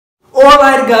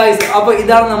Alright guys, അപ്പോൾ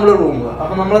ഇതാണ് നമ്മുടെ റൂം.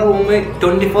 അപ്പോൾ നമ്മുടെ റൂം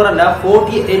 24 അല്ല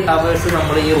 48 hours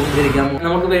നമ്മൾ ഈ റൂമിൽ ഇരിക്കാം.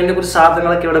 നമുക്ക് വേണ്ട കുറച്ച്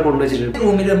സാധനങ്ങളൊക്കെ ഇവിടെ കൊണ്ടുവച്ചിട്ടുണ്ട്. ഈ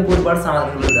റൂമിൽ നമുക്ക് ഒരുപാട്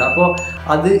സാധനങ്ങളുണ്ട്. അപ്പോൾ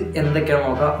അത് എന്തൊക്കെയാണ്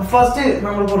നോക്കാം. ഫസ്റ്റ്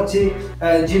നമ്മൾ കുറച്ച്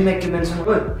ജിം എക്യുപ്മെന്റ്സ്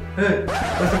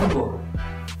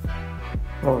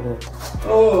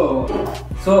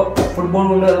സോ ഫുട്ബോൾ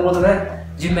കൊണ്ട് അതുപോലെ തന്നെ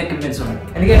ജിം എക്യുപ്മെന്റ്സ് ഉണ്ട്.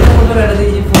 എനിക്ക് ഏറ്റവും കൂടുതൽ വേണ്ടത്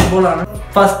ഈ ഫുട്ബോളാണ്.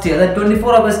 ഫസ്റ്റ് അതായത്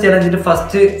 24 hours ചലഞ്ചിൽ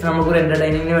ഫസ്റ്റ് നമുക്കൊരു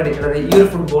എന്റർടൈനിങ്ങിന് വേണ്ടിയിട്ടുള്ളത് ഈ ഒരു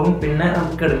ഫുട്ബോളും പിന്നെ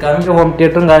നമുക്ക് എടുക്കാനും ഹോം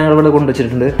തിയേറ്ററും കാര്യങ്ങളും ഇവിടെ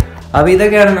കൊണ്ടുവച്ചിട്ടുണ്ട്. അപ്പോൾ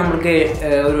ഇതൊക്കെയാണ് നമുക്ക്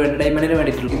ഒരു എന്റർടൈൻമെന്റിന്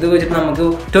വേണ്ടിയിട്ടുള്ളത്. ഇത് വെച്ചിട്ട് നമുക്ക്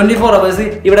 24 hours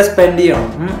ഇവിടെ സ്പെൻഡ്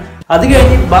ചെയ്യണം. അത്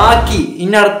കഴിഞ്ഞ് ബാക്കി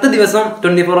ഇനി അടുത്ത ദിവസം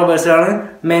 24 hours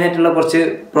മെയിനായിട്ടുള്ള കുറച്ച്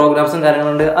പ്രോഗ്രാംസും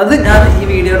കാര്യങ്ങളുണ്ട്. അത് ഞാൻ ഈ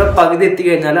വീഡിയോയുടെ പകുതി എത്തി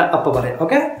കഴിഞ്ഞാൽ അപ്പോൾ പറയാം.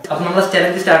 ഓക്കെ, അപ്പോൾ നമ്മൾ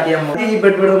ചലഞ്ച് സ്റ്റാർട്ട് ചെയ്യാൻ പോകും. ഈ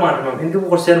ബെഡ് ഇവിടെ മാറ്റണം. എനിക്ക്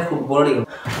കുറച്ച് നേരം ഫുട്ബോൾ കളിക്കണം.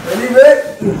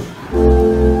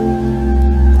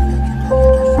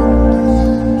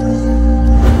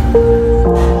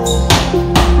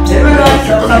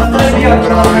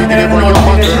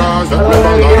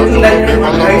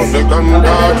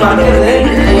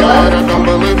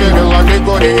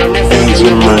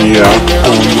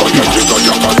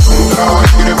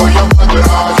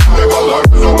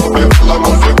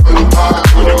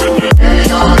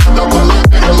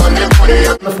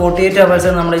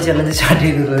 നമ്മൾ ഈ ചലഞ്ച് സ്റ്റാർട്ട്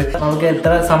ചെയ്തത്. നമുക്ക്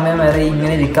എത്ര സമയം വരെ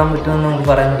ഇങ്ങനെ ഇരിക്കാൻ പറ്റുമെന്ന് നമുക്ക്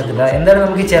പറയാൻ പറ്റത്തില്ല. എന്തായാലും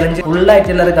നമുക്ക് ഈ ചലഞ്ച്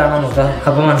ഫുള്ളായിട്ട് എല്ലാവരും കാണാൻ നോക്കാം.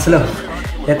 അപ്പോൾ മനസ്സിലാവും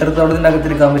എത്രത്തോളം ഇതിൻ്റെ അകത്ത്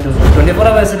ഇരിക്കാൻ പറ്റും. 24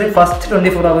 hours ഫസ്റ്റ്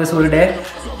 24 hours ഒരു ഡേ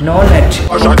നോ നെറ്റ്.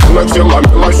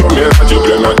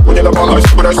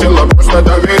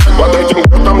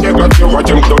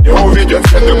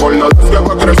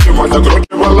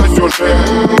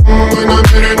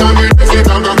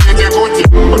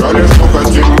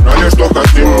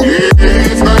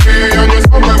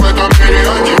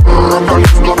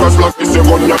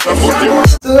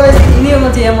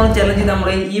 ഇനിയൊന്നും ചെയ്യാൻ പോകുന്ന ചലഞ്ച് നമ്മൾ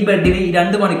ഈ ബെഡിൽ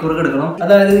 2 മണിക്കൂർ കിടക്കണം.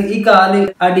 അതായത് ഈ കാല്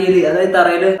അടിയിൽ അതായത്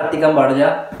തറയിൽ കത്തിക്കാൻ പാടില്ല.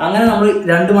 അങ്ങനെ നമ്മൾ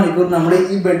 2 മണിക്കൂർ നമ്മൾ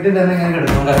ഈ ബെഡിൽ തന്നെ ഇങ്ങനെ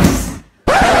കിടക്കണം.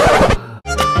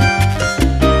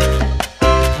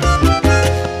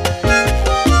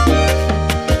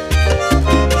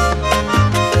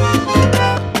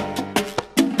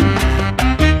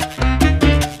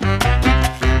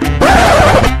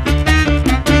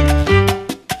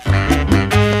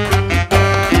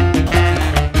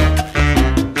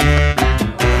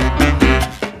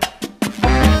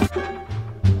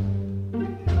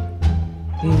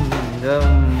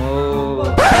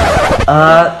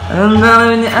 എന്താണ്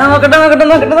പിന്നെ നോക്കട്ടെ നോക്കട്ടെ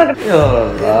നോക്കട്ടെ നോക്കട്ടെ.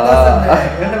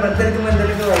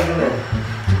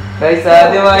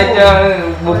 ആദ്യമായിട്ടാണ്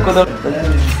ബുക്ക്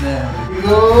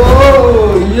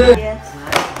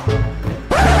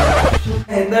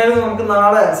എന്തായാലും നമുക്ക്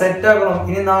നാളെ സെറ്റ് ആക്കണം.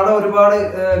 ഇനി നാളെ ഒരുപാട്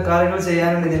കാര്യങ്ങൾ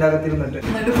ചെയ്യാനുണ്ട് ഇതിന്റെ അകത്തിരുന്നിട്ട്.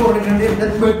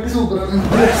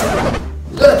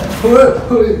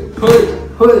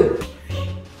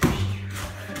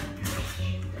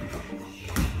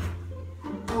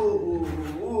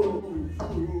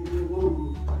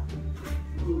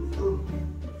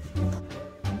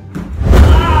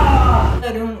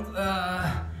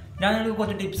 ഞാൻ നിങ്ങൾക്ക്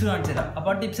കുറച്ച് ടിപ്സ് കാണിച്ചു തരാം. അപ്പോൾ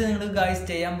ആ ടിപ്സ് നിങ്ങൾ ഗൈസ്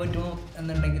ചെയ്യാൻ പറ്റുമോ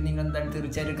എന്നുണ്ടെങ്കിൽ നിങ്ങൾ എന്തായാലും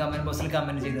തീർച്ചയായിട്ടും കമൻറ്റ് ബോക്സിൽ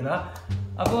കമൻറ്റ് ചെയ്തിടാം.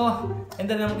 അപ്പോൾ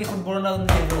എന്തായാലും നമുക്ക് ഈ ഫുട്ബോൾ ഉണ്ടാകുന്ന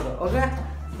ചെയ്തോളൂ. Okay,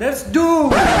 let's do.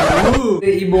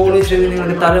 ഈ ബോൾ വെച്ചിട്ട്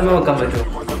നിങ്ങൾക്ക് തലമ വെക്കാൻ പറ്റുമോ?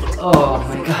 ഓ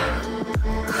മൈ ഗോഡ്,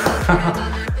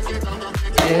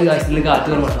 ഗൈസിൽ കാറ്റ്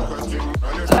വരണം.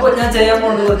 അപ്പോൾ ഞാൻ ചെയ്യാൻ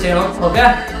പോകുന്നത് ചെയ്യണം. Okay,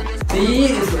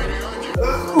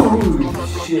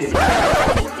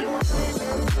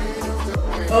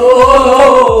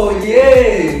 oh yeah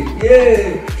yeah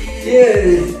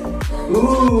yeah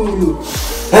ooh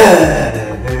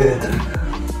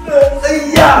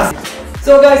yes.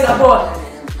 So guys, അപ്പോൾ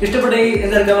ഇഷ്ടപ്പെട്ടെങ്കിൽ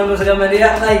എന്തായാലും കമന്റ് ബോക്സിൽ കമന്റ്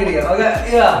ചെയ്യുക, ലൈക്ക് ചെയ്യുക. ഓക്കെ,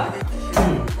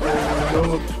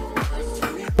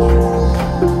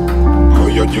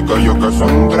 Я дикая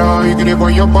Кассандра,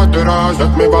 игривая подраз,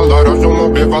 отмевала разум,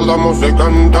 убивала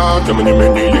музыканта. Тем не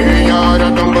менее я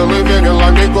рядом был и верила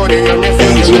Григория.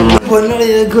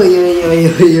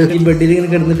 ഈ ബെഡിൽ ഇങ്ങനെ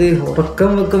കിടന്നിട്ട്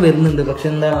ഉറക്കം ഒക്കെ വരുന്നുണ്ട്. പക്ഷെ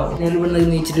എന്താ ഞാൻ ഇവിടെ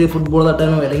നീച്ചിട്ട് ഫുട്ബോൾ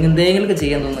തട്ടാനോ അല്ലെങ്കിൽ എന്തെങ്കിലുമൊക്കെ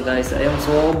ചെയ്യാൻ തോന്നുന്നു. Guys, I am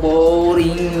so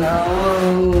boring.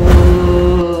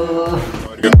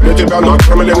 Для тебя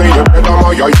накормленные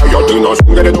предамая я ты наш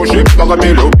горит души педалами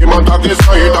любима, так и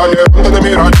стоит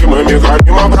аллегантными родимыми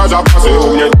храним образопасы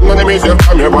угнетенными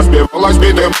зерками воспевалась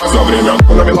биты за время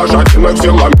навела жадных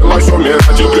сил ломилась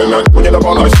умирать и время не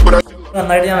давалась бросила.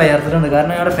 നന്നായിട്ട് ഞാൻ വയർത്തിട്ടുണ്ട്.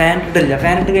 കാരണം ഇവിടെ ഫാൻ ഇട്ടില്ല.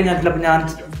 ഫാൻ ഇട്ട് കഴിഞ്ഞാൽ ചിലപ്പോൾ ഞാൻ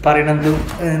പറയണത്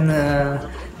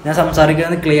ഞാൻ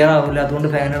സംസാരിക്കുന്നത് ക്ലിയർ ആവില്ല. അതുകൊണ്ട്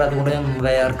ഫാൻ ഇടാം. അതുകൊണ്ട് ഞാൻ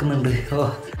വയർക്കുന്നുണ്ട്. ഓ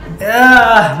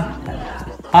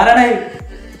ആരാണ്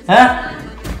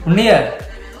ഉണ്ണിയ?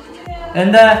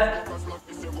 എന്താ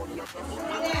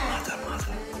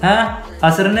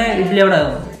അസറിന് ഇഡ്ഡലി എവിടെ?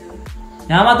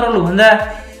 ഞാൻ മാത്രമേ ഉള്ളൂ. എന്താ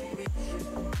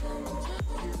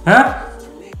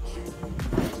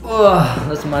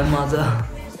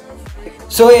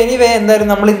സോ എനിവേ എന്തായാലും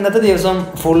നമ്മൾ ഇന്നത്തെ ദിവസം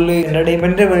ഫുള്ള്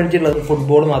എന്റർടൈൻമെന്റിന് വേണ്ടിയിട്ടുള്ളത്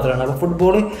ഫുട്ബോൾ മാത്രമാണ്. അപ്പോൾ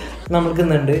ഫുട്ബോൾ നമുക്ക്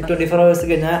ഇന്നുണ്ട് 24 hours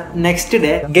കഴിഞ്ഞാൽ നെക്സ്റ്റ്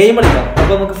ഡേ ഗെയിം കളിക്കാം.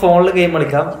 അപ്പോൾ നമുക്ക് ഫോണിൽ ഗെയിം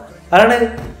കളിക്കാം. ആരാണ്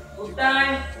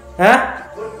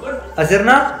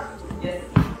അസിർന?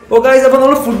 ഓ ഗൈസ്, അപ്പോൾ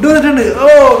നമ്മൾ ഫുഡ് വന്നിട്ടുണ്ട്. ഓ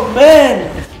മാൻ,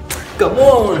 കം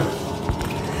ഓൺ.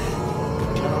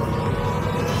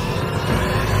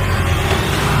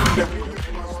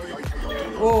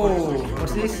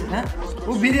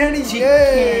 ബിരിയാണി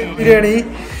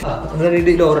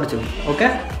ഡോറടിച്ചു. ഓക്കെ,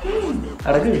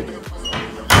 അടക്ക്.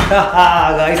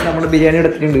 ഗായ്സ്, നമ്മുടെ ബിരിയാണി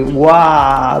എടുത്തിട്ടുണ്ട്. വാ,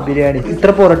 ബിരിയാണി ഇത്ര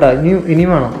പോരട്ടാ,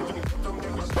 ഇനിയും വേണം.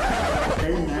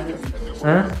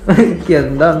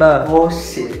 എന്താണ്ടാ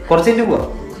കുറച്ചിട്ട് പോവാ.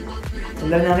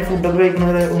 എന്തായാലും ഞാൻ ഫുഡൊക്കെ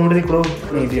കഴിക്കുന്നവരെ ഒന്നുകൂടി ഇരിക്കണോ?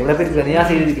 ഇവിടെ പരിക്കാം, നീ ആ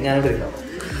സൈഡിൽ ഇരിക്കും, ഞാനിവിടെ ഇരിക്കാം.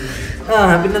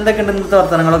 പിന്നെ എന്തൊക്കെയുണ്ട് ഇന്നത്തെ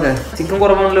വർത്തമാനങ്ങളൊക്കെ? ചിക്കൻ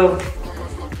കുറവാണല്ലോ.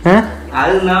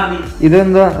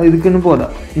 ഇതെന്താ, ഇതിക്കൊന്നും പോരാ,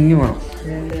 ഇനി വേണം.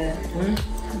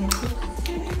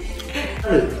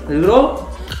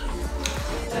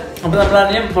 അപ്പൊ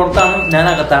നമ്മളറിയാം പുറത്താണ്, ഞാൻ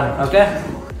അകത്താണ്. ഓക്കെ,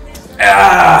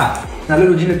 നല്ല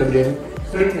രുചി കിട്ടും ബിരിയാണി.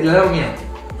 എല്ലാവരും ഉറങ്ങിയാണ്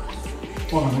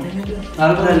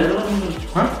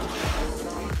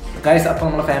ഗൈസ്. അപ്പൊ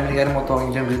നമ്മളെ ഫാമിലിക്കാരും മൊത്തം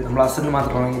ഉറങ്ങിയിട്ടുണ്ട്. നമ്മൾ അസറിന്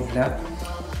മാത്രം ഉറങ്ങിയിട്ടില്ല.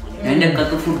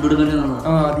 Food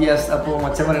yes. അപ്പൊ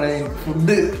മച്ചൻ പറയണ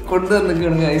ഫുഡ്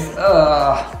കൊണ്ടുവന്നിരിക്കുകയാണ് ഗൈസ്.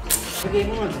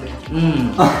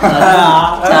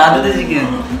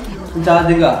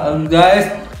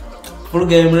 ഫുൾ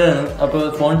ഗെയിമിലാണ്. അപ്പൊ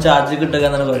ഫോൺ ചാർജ് കിട്ടുക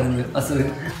എന്നാണ് പറയുന്നത് അസർ.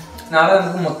 നാളെ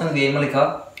നമുക്ക് മൊത്തം ഗെയിം കളിക്കാം.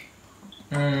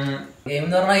 ഗെയിം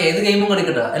എന്ന് പറഞ്ഞാൽ ഏത് ഗെയിമും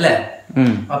കളിക്കട്ടെ അല്ലേ?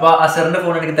 അപ്പൊ അസറിന്റെ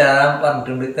ഫോൺ എനിക്ക് തരാൻ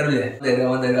പറഞ്ഞിട്ടുണ്ട്. തരില്ലേ?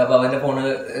 തരും. അപ്പൊ അവന്റെ ഫോണ്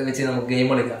വെച്ച് നമുക്ക് ഗെയിം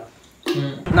കളിക്കാം.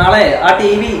 നാളെ ആ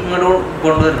TV ഇങ്ങോട്ട്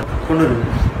കൊണ്ടുവരും.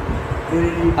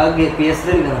 ആ PS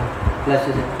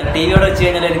TV അവിടെ വെച്ച്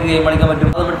കഴിഞ്ഞാൽ എനിക്ക് ഗെയിം കളിക്കാൻ പറ്റും.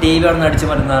 അത് നമ്മൾ TV അവിടെ നിന്ന് അടിച്ചു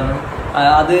മരുന്നാണ്.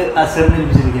 അത് അസറിന്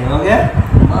ലഭിച്ചിരിക്കുകയാണ്. ഓക്കെ,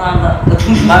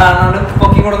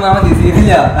 പൊക്കി കൊടുത്താൽ മതി,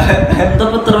 സീനില്ല.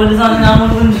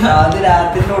 അത്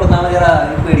രാത്രി കൊടുത്താൽ മതി,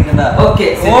 പേടിക്കണ്ട. ഓക്കെ,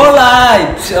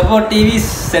 അപ്പൊ TV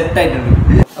സെറ്റ് ആയിട്ടുണ്ട്.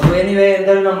 അപ്പൊ എനിവേ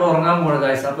എന്തായാലും നമ്മൾ ഉറങ്ങാൻ പോകണം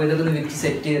ഗൈസ്. അപ്പൊ ഇതൊക്കെ വിറ്റ്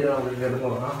സെറ്റ് ചെയ്ത് നമുക്ക് കിടന്ന്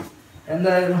ഉറങ്ങാം.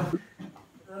 എന്തായാലും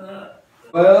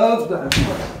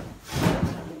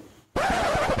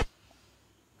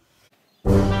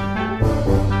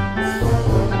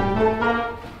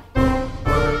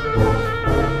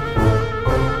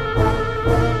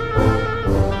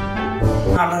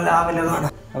രാവിലെ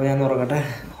കാണാം. അപ്പൊ ഞാൻ ഉറങ്ങട്ടെ.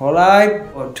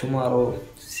 Tomorrow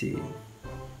see.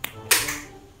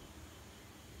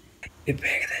 ഇപ്പൊ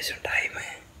ഏകദേശം ടൈം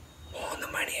 3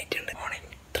 മണിയായിട്ടുണ്ട്. Morning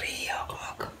 3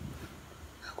 o'clock.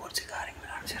 കുറച്ച് കാര്യങ്ങൾ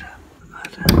കാണിച്ചു തരാം.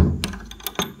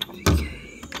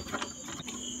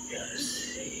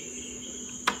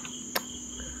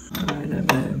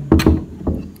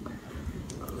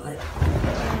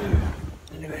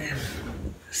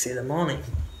 See the morning.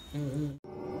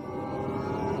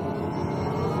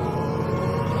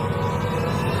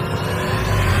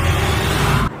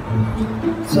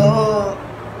 So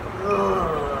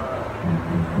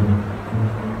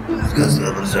let's go see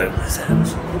the surface.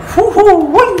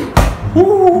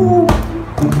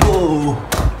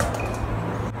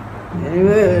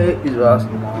 Anyway, it was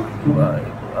morning.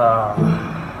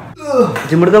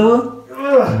 Jim bertemu?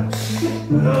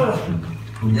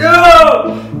 Yo!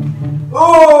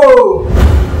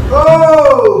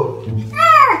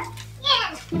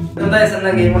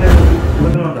 എന്താ ഗെയിം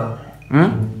നടക്കുന്നുണ്ടോ?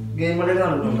 ഗെയിം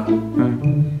നടക്കുന്നുണ്ടോ?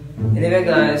 എനിവേ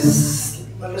ഗൈസ്,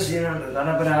 നല്ല ക്ഷീണമുണ്ട്.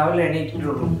 കാരണം ഇപ്പൊ രാവിലെ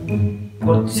എണീറ്റിട്ടുള്ളൂ.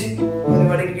 കുറച്ച്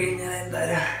പരിപാടി കഴിഞ്ഞാൽ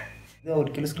എന്തായാലും ഇത്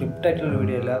ഒരിക്കലും സ്ക്രിപ്റ്റ് ആയിട്ടുള്ള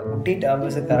വീഡിയോ അല്ല. 40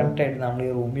 hours കറക്റ്റ് ആയിട്ട് നമ്മൾ ഈ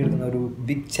റൂമിൽ എടുക്കുന്ന ഒരു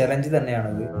ബിഗ് ചലഞ്ച്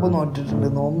തന്നെയാണത്. ഇപ്പോൾ നോറ്റിട്ടുണ്ട്,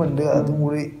 നോമ്പുണ്ട്. അതും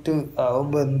കൂടിയിട്ട്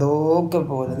ആകുമ്പോൾ എന്തോക്കെ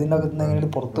പോലെ ഇതിൻ്റെ അകത്ത് എങ്ങനെ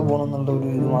പുറത്ത് പോകണം എന്നുള്ള ഒരു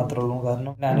ഇത് മാത്രമേ ഉള്ളൂ.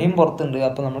 കാരണം അനിയൻ പുറത്തുണ്ട്.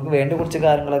 അപ്പോൾ നമുക്ക് വേണ്ട കുറച്ച്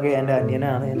കാര്യങ്ങളൊക്കെ എൻ്റെ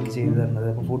അനിയനാണ് എനിക്ക് ചെയ്തു തരുന്നത്.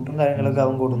 അപ്പോൾ ഫുഡും കാര്യങ്ങളൊക്കെ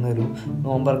അവൻ കൊണ്ടുവന്ന് തരും.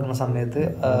 നോമ്പ് ഇറക്കുന്ന സമയത്ത്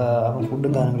അവൻ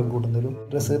ഫുഡും കാര്യങ്ങളൊക്കെ കൊണ്ടുവന്ന് തരും.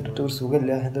 ഡ്രസ്സ് ഇട്ടിട്ട് ഒരു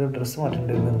സുഖമില്ല, എന്തൊരു ഡ്രസ്സ്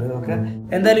മാറ്റേണ്ടിരുന്നുണ്ട്. ഓക്കെ,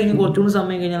 എന്തായാലും ഇനി കുറച്ചുകൂടി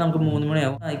സമയം കഴിഞ്ഞാൽ നമുക്ക് 3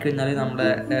 മണിയാവും. ആയിക്കഴിഞ്ഞാൽ നമ്മുടെ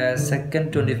സെക്കൻഡ്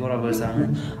 24 hours ആണ്.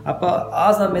 അപ്പോൾ ആ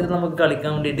സമയത്ത് നമുക്ക്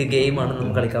കളിക്കാൻ വേണ്ടിയിട്ട് ഗെയിമാണ്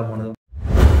നമുക്ക് കളിക്കാൻ പോകുന്നത്.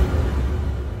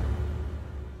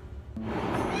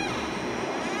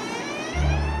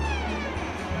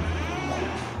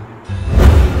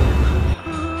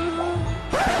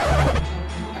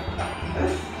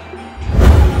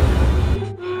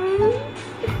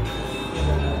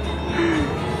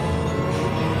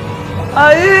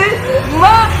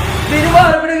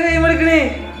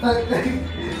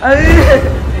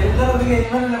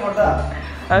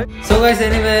 സോ ഗൈസ്,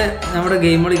 എനിവേ നമ്മുടെ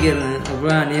ഗെയിം കളിക്കായിരുന്നു. അപ്പോൾ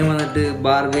അനിയൻ വന്നിട്ട്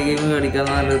ബാർബി ഗെയിം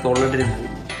കളിക്കാന്ന് പറഞ്ഞിട്ട് തൊള്ളട്ടിരുന്നു.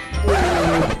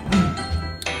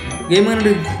 ഗെയിം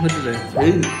കണ്ടിട്ട് പറ്റില്ലേ?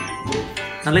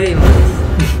 നല്ല ഗെയിമാണ്.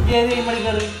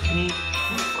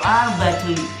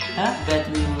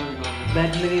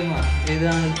 ബാറ്റിൽ ഗെയിമാ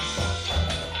ഏതാണ്?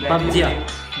 പബ്ജിയാ?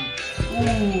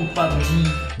 PUBG.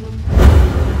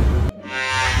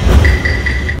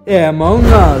 Among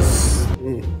Us.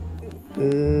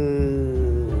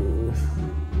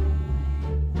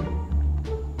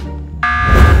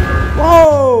 Whoa!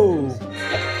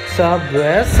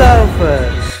 Subway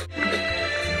Surfers.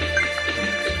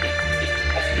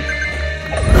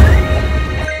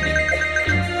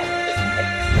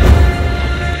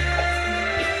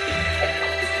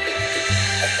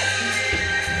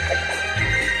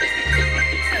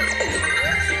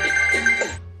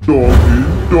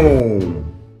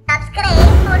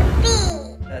 Subscribe Foodpiee.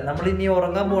 നമ്മൾ ഇനി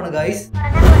ഉറങ്ങാൻ പോണ് ഗൈസ്.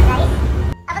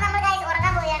 അപ്പൊ നമ്മൾ ഗൈസ്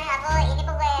ഉറങ്ങാൻ പോവുകയാണ്. അപ്പൊ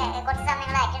ഇനിയിപ്പോ കുറച്ച്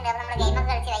സമയങ്ങളായിട്ടുണ്ട്. അപ്പൊ നമ്മൾ ഗെയിം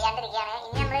ഒക്കെ കളിച്ച് വയ്യാണ്ടിരിക്കുകയാണ്.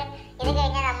 ഇനി നമ്മൾ ഇത്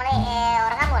കഴിഞ്ഞാൽ നമ്മൾ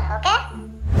ഉറങ്ങാൻ പോകണം. ഓക്കെ?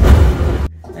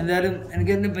 എന്തായാലും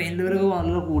എനിക്ക് എന്റെ പെയിന്റ് വരൊക്കെ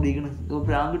നല്ല കൂടിയിരിക്കണ്.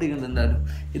 പ്രാങ്ക് ഇടിക്കുന്നുണ്ട്. എന്തായാലും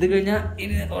ഇത് കഴിഞ്ഞാൽ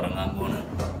ഇനി ഉറങ്ങാൻ പോണ്.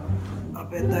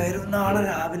 അപ്പൊ എന്തായാലും നാളെ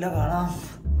രാവിലെ കാണാം.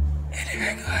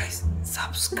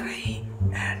 Subscribe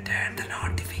and turn the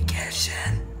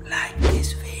notification. Like this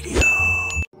video.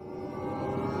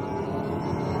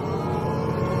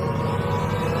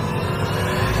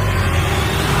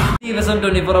 ദിവസം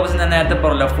 24 hours ഞാൻ നേരത്തെ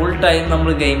പറഞ്ഞില്ല, ഫുൾ ടൈം നമ്മൾ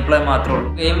ഗെയിം പ്ലേ മാത്രമേ ഉള്ളൂ.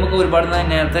 ഗെയിമൊക്കെ ഒരുപാട്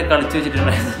നേരത്തെ കളിച്ചു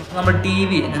വെച്ചിട്ടുണ്ടായിരുന്നു. നമ്മൾ ടി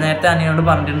വി നേരത്തെ അനിയോട്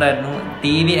പറഞ്ഞിട്ടുണ്ടായിരുന്നു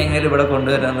ടി വി എങ്ങനെ ഇവിടെ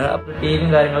കൊണ്ടുവരാന്ന്. അപ്പൊ ടിവിയും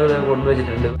കാര്യങ്ങളൊക്കെ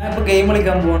കൊണ്ടുവച്ചിട്ടുണ്ട്. ഞാനിപ്പോൾ ഗെയിം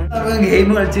കളിക്കാൻ പോകണം. ഗെയിം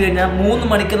കളിച്ചു കഴിഞ്ഞാൽ 3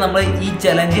 മണിക്ക് നമ്മൾ ഈ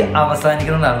ചലഞ്ച്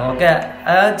അവസാനിക്കുന്നതാണ്. ഓക്കെ,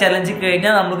 ആ ചലഞ്ച്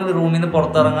കഴിഞ്ഞാൽ നമുക്ക് റൂമിൽ നിന്ന്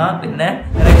പുറത്തിറങ്ങാം. പിന്നെ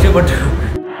രക്ഷപ്പെട്ടു.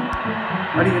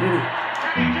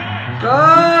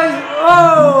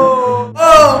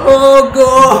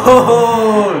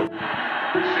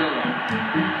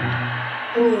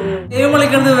 ഗെയിം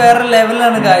കളിക്കുന്നത് വേറെ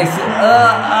ലെവലാണ് ഗൈസ്.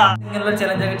 ഇങ്ങനെയുള്ള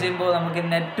ചലഞ്ചൊക്കെ ചെയ്യുമ്പോൾ നമുക്ക്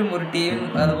നെറ്റും ഒരു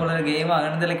ടീമും അതുപോലെ ഗെയിം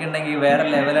അങ്ങനത്തെ ഉണ്ടെങ്കിൽ വേറെ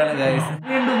ലെവലാണ് ഗൈസ്.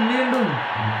 വീണ്ടും വീണ്ടും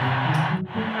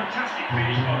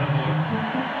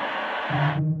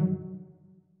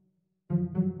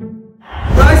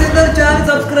ചാനൽ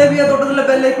സബ്സ്ക്രൈബ് ചെയ്യുക, തൊട്ടുള്ള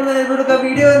ബെല്ലൈക്കൺ കൊടുക്കുക.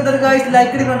 വീഡിയോ എന്താണ് ഗൈസ്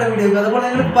ലൈക്ക് അടിക്കേണ്ട വീഡിയോ. അതുപോലെ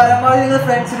നിങ്ങൾ പരമാവധി നിങ്ങളുടെ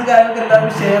ഫ്രണ്ട്സിനും കാര്യങ്ങളൊക്കെ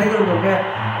എല്ലാവർക്കും ഷെയർ ചെയ്ത് കൊടുക്കും. ഓക്കെ,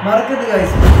 മറക്കരുത്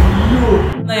ഗൈസ്.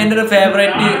 എന്റെ ഒരു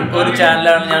ഫേവറേറ്റ് ഒരു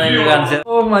ചാനലാണ് ഞാൻ നിങ്ങൾക്ക് കാണിച്ചത്. ഓ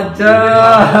മച്ചാ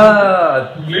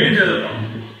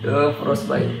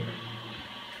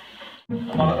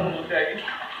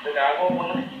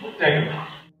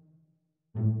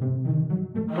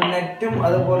നെറ്റും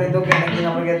അതുപോലെ ഇതൊക്കെ ഉണ്ടെങ്കിൽ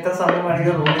നമുക്ക് എത്ര സമയം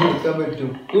വേണമെങ്കിൽ റൂമിൽ നിൽക്കാൻ പറ്റും.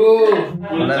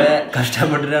 വളരെ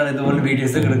കഷ്ടപ്പെട്ടിട്ടാണ് ഇതുപോലെ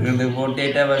വീഡിയോസ് ഒക്കെ എടുക്കുന്നത്.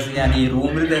 48 hours ഞാൻ ഈ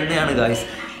റൂമിൽ തന്നെയാണ് ഗൈസ്.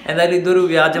 എന്തായാലും ഇതൊരു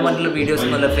വ്യാജമായിട്ടുള്ള വീഡിയോസ്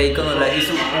ഒന്നുമല്ല, ഫേക്ക് ഒന്നുമല്ല.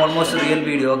 It's almost real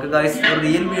video. Okay guys, ഒരു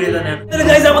റിയൽ വീഡിയോ തന്നെയാണ്.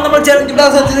 അപ്പോൾ നമ്മൾ ചലഞ്ച്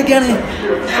ഇതൊക്കെയാണ്.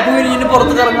 അപ്പോൾ ഇനി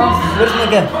പുറത്ത് ഇറങ്ങാം.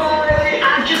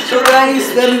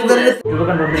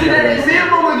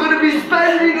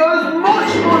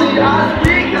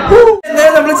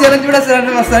 എന്തായാലും നമ്മൾ ചലഞ്ച് ഇവിടെ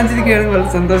അവസാനിച്ചിരിക്കുകയാണ്. വളരെ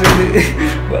സന്തോഷമുണ്ട്,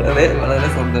 വളരെ വളരെ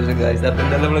സന്തോഷം ഗൈസ്. അപ്പോൾ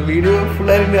എന്തായാലും നമ്മളെ വീഡിയോ ഫുൾ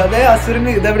ആയിട്ടുണ്ട്. അതേ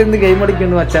അസുരന് ഇതെവിടെ നിന്ന് ഗെയിം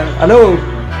കളിക്കുന്നു വച്ചാണ്. ഹലോ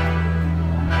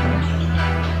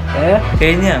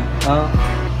കഴിഞ്ഞ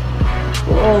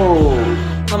ഓ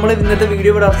നമ്മൾ ഇന്നത്തെ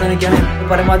വീഡിയോ ഇവിടെ അവസാനിക്കുകയാണ്.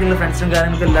 പരമാവധി നിങ്ങളുടെ ഫ്രണ്ട്സിനും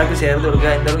കാര്യങ്ങൾക്ക് എല്ലാവർക്കും ഷെയർ ചെയ്ത് കൊടുക്കുക.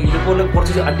 എന്തായാലും ഇതുപോലെ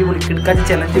കുറച്ച് അടിപൊളി കിടക്കാച്ച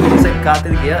ചലഞ്ച് വീഡിയോസ് ഒക്കെ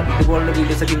കാത്തിരിക്കുക. ഇതുപോലുള്ള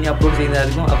വീഡിയോസ് ഒക്കെ ഇനി അപ്ലോഡ്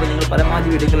ചെയ്യുന്നതായിരിക്കും. അപ്പോൾ നിങ്ങൾ പരമാവധി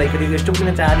വീഡിയോക്ക് ലൈക്ക് ചെയ്യുക.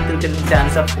 ഇഷ്ടപ്പെടുന്ന ചാനൽ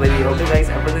സബ്സ്ക്രൈബ് ചെയ്യുക. ഓക്കെ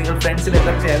ഗൈസ്, അപ്പോൾ നിങ്ങൾ ഫ്രണ്ട്സിന്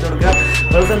എല്ലാവർക്കും ഷെയർ ചെയ്ത് കൊടുക്കുക.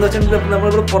 വളരെ സന്തോഷമുണ്ട്. അപ്പോൾ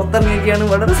നമ്മളിവിടെ പുറത്തിറങ്ങിയിരിക്കുകയാണ്.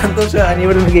 വളരെ സന്തോഷം.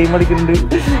 അനിവിടെ ഗെയിം കളിക്കുന്നുണ്ട്.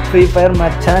 ഫ്രീ ഫയർ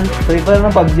മച്ചാൻ. Free fire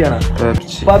പബ്ജിയാണ്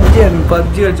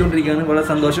PUBG കളിച്ചുകൊണ്ടിരിക്കുകയാണ്. വളരെ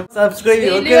സന്തോഷം. സബ്സ്ക്രൈബ്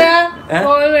ചെയ്യുക.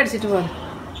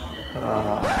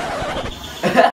 ഓക്കെ.